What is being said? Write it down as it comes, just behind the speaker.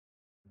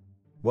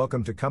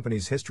Welcome to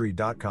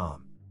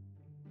companieshistory.com.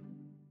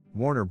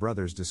 Warner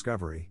Bros.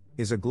 Discovery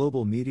is a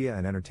global media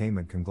and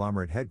entertainment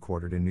conglomerate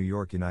headquartered in New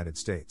York, United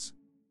States.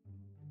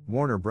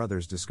 Warner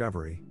Bros.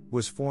 Discovery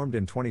was formed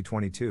in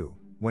 2022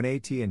 when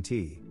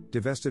AT&T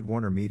divested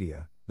Warner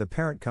Media, the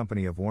parent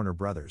company of Warner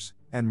Bros.,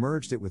 and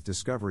merged it with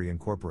Discovery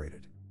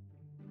Incorporated.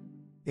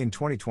 In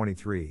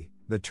 2023,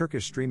 the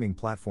Turkish streaming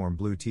platform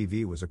Blue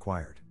TV was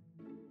acquired.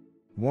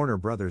 Warner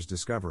Bros.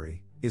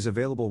 Discovery is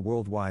available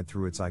worldwide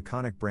through its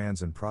iconic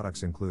brands and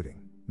products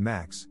including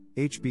Max,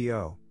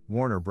 HBO,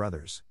 Warner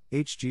Bros.,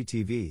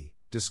 HGTV,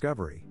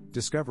 Discovery,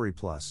 Discovery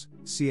Plus,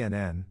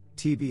 CNN,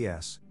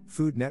 TBS,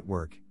 Food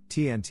Network,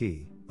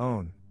 TNT,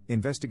 OWN,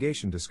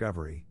 Investigation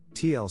Discovery,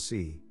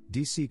 TLC,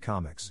 DC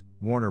Comics,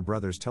 Warner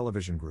Bros.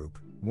 Television Group,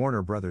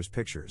 Warner Bros.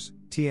 Pictures,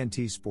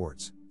 TNT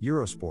Sports,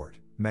 Eurosport,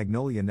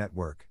 Magnolia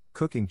Network,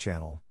 Cooking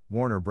Channel,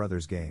 Warner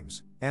Bros.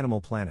 Games,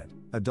 Animal Planet,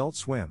 Adult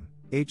Swim,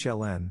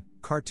 HLN,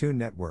 Cartoon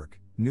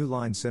Network, New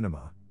Line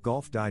Cinema,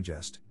 Golf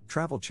Digest,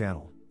 Travel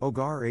Channel,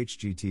 Ogar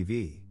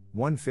HGTV,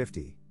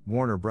 150,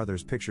 Warner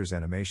Bros. Pictures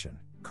Animation,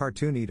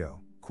 Cartoonito,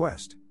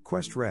 Quest,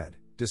 Quest Red,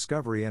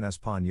 Discovery en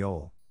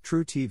Español,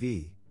 True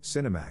TV,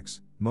 Cinemax,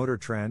 Motor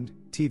Trend,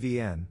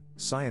 TVN,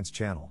 Science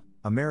Channel,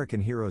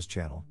 American Heroes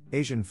Channel,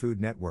 Asian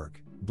Food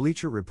Network,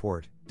 Bleacher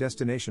Report,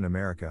 Destination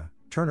America,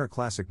 Turner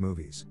Classic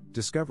Movies,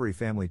 Discovery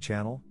Family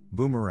Channel,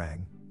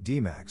 Boomerang,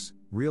 DMAX,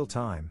 Real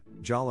Time,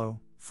 Jalo,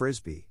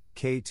 Frisbee,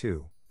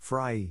 K2,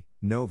 Fry,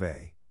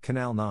 Nove,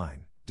 Canal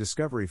 9,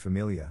 Discovery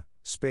Familia,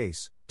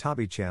 Space,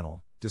 Tabi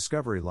Channel,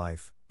 Discovery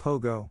Life,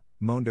 Pogo,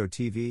 Mondo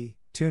TV,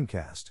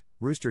 Tooncast,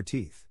 Rooster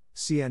Teeth,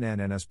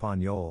 CNN en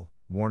Español,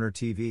 Warner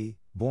TV,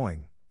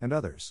 Boing, and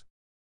others.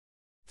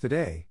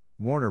 Today,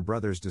 Warner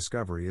Bros.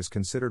 Discovery is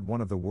considered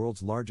one of the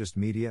world's largest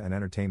media and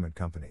entertainment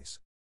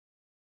companies.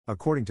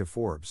 According to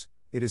Forbes,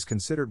 it is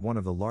considered one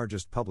of the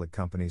largest public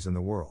companies in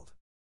the world.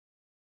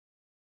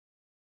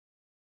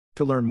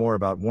 To learn more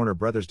about Warner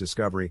Bros.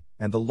 Discovery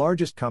and the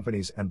largest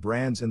companies and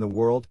brands in the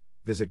world,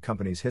 visit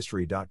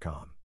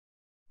companieshistory.com.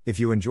 If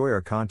you enjoy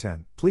our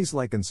content, please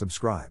like and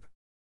subscribe.